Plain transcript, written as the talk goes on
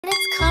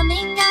It's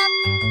coming up,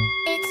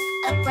 it's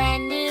a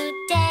brand new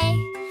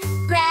day.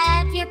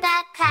 Grab your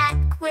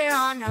backpack, we're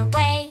on our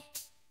way.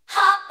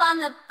 Hop on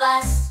the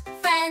bus,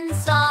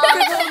 friends all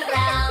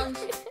around.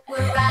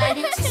 We're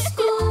riding to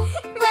school,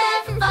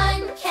 where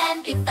fun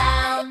can be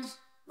found.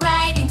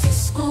 Riding to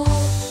school,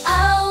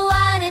 oh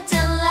what a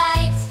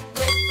delight.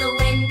 With the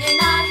wind in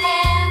our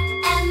hair,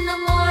 and the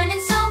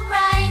morning so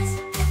bright.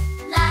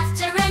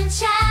 Laughter and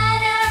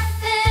chatter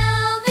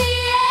fill the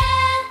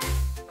air.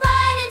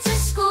 Riding to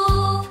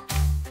school,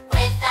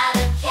 without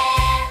a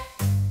care.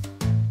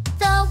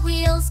 The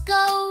wheels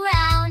go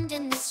round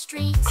and the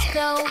streets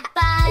go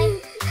by.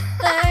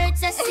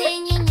 Birds are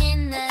singing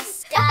in the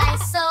sky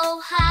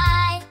so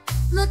high.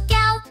 Look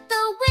out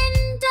the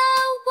window,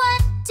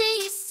 what do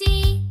you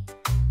see?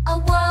 A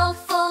world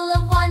full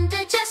of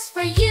wonder just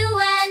for you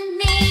and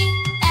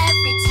me.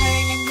 Every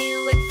turn a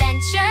new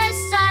adventure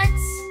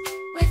starts.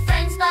 With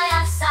friends by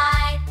our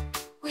side,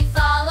 we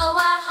follow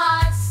our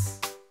hearts.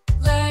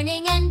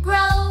 Learning and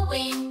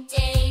growing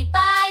day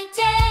by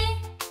day.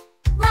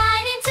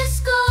 Riding to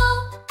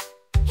school,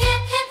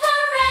 hip hip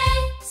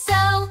hooray.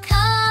 So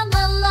come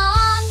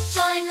along,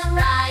 join the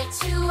ride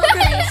to a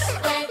place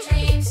where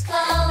dreams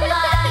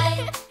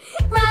collide.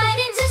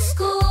 Riding to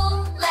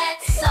school,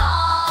 let's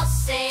all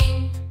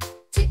sing.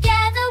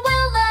 Together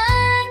we'll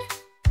learn,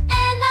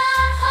 and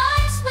our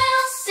hearts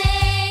will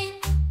sing.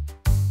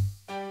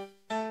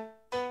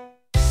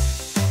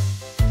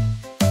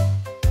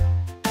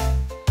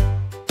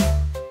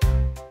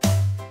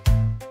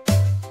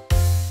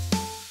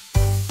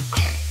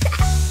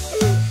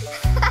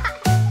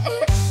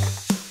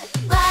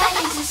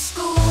 Riding to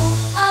school,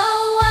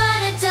 oh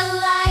what a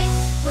delight.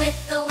 With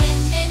the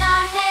wind in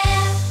our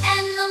hair,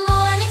 and the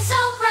morning so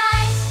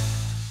bright.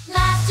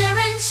 Laughter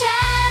and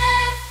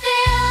chatter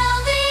fill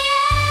the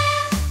air.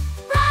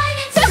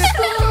 Riding to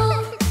school,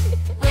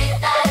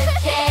 without a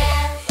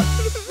care.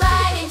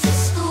 Riding to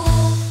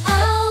school,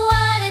 oh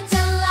what a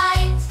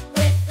delight.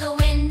 With the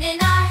wind in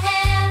our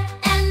hair,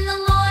 and the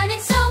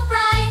morning so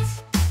bright.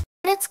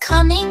 It's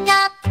coming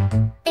up,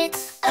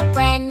 it's a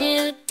brand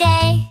new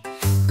day.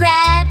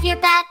 Grab your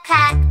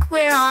backpack,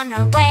 we're on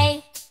our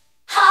way.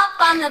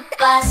 Hop on the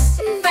bus,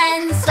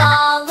 friends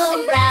all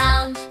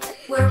around.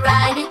 We're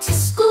riding to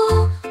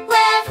school,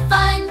 where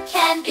fun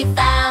can be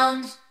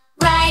found.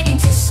 Riding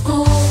to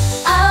school,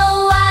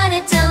 oh what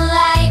a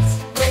delight.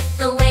 With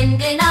the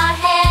wind in our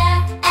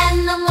hair,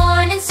 and the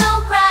morning so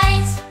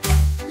bright.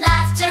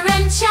 Laughter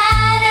and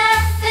chatter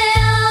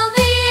fill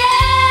the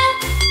air.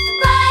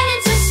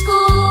 Riding to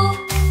school,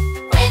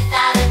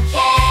 without a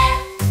care.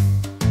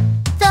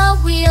 The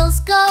wheels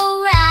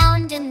go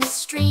round and the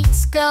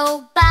streets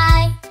go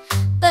by.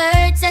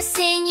 Birds are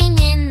singing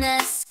in the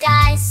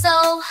sky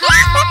so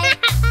high.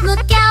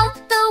 Look out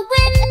the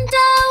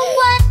window,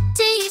 what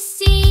do you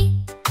see?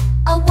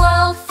 A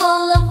world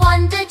full of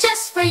wonder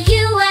just for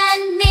you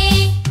and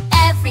me.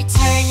 Every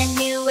turn a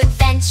new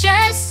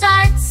adventure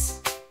starts.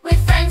 With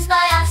friends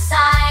by our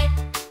side,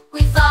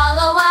 we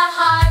follow our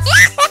hearts.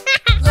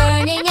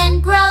 Learning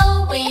and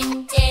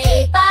growing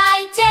day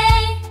by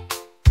day.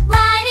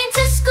 Riding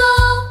to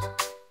school,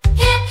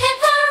 hip hip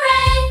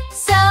hooray.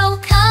 So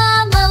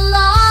come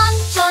along,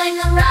 join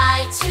the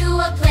ride to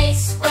a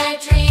place where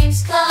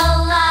dreams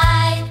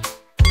collide.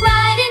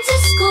 Riding to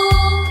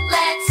school,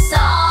 let's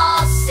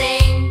all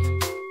sing.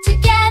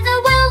 Together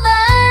we'll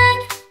learn,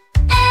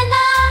 and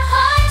our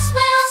hearts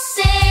will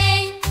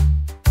sing.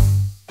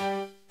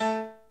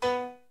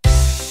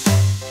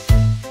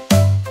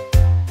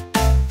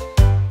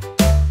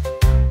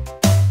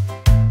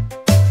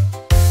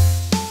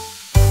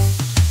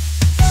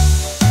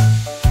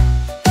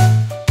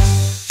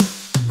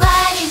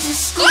 Riding to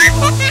school,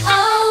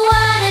 oh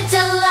what a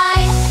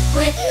delight.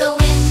 With the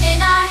wind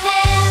in our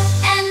hair,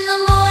 and the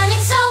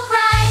morning so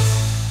bright.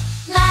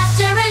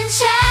 Laughter and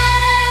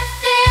chatter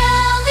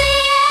fill the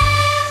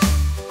air.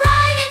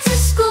 Riding to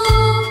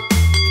school,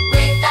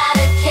 without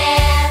a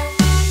care.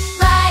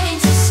 Riding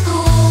to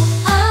school,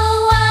 oh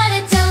what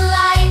a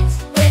delight.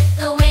 With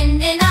the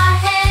wind in our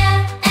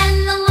hair, and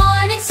the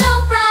morning so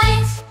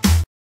bright.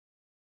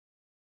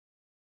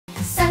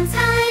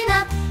 Sunshine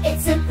up,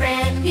 it's a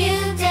brand new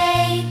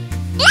day.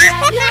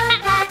 Grab your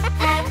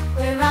backpack,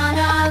 we're on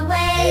our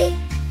way.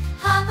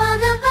 Hop on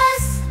the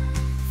bus,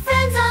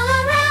 friends all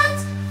around.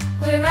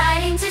 We're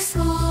riding to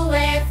school,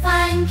 where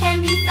fun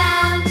can be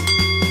found.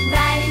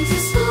 Riding to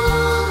school,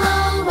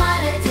 oh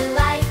what a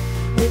delight.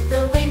 With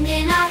the wind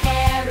in our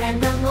hair,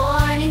 and the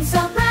morning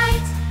so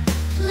bright.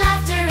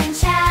 Laughter and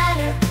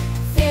chatter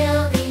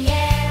fill the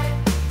air.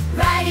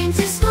 Riding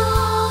to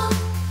school,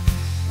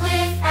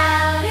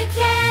 without a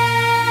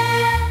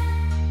care.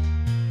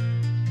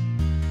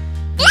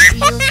 The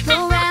wheels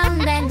go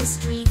round and the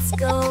streets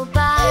go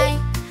by.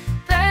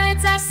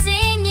 Birds are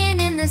singing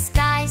in the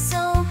sky so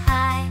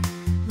high.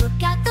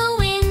 Look out the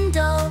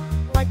window,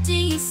 what do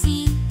you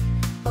see?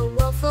 A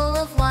world full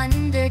of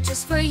wonder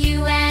just for you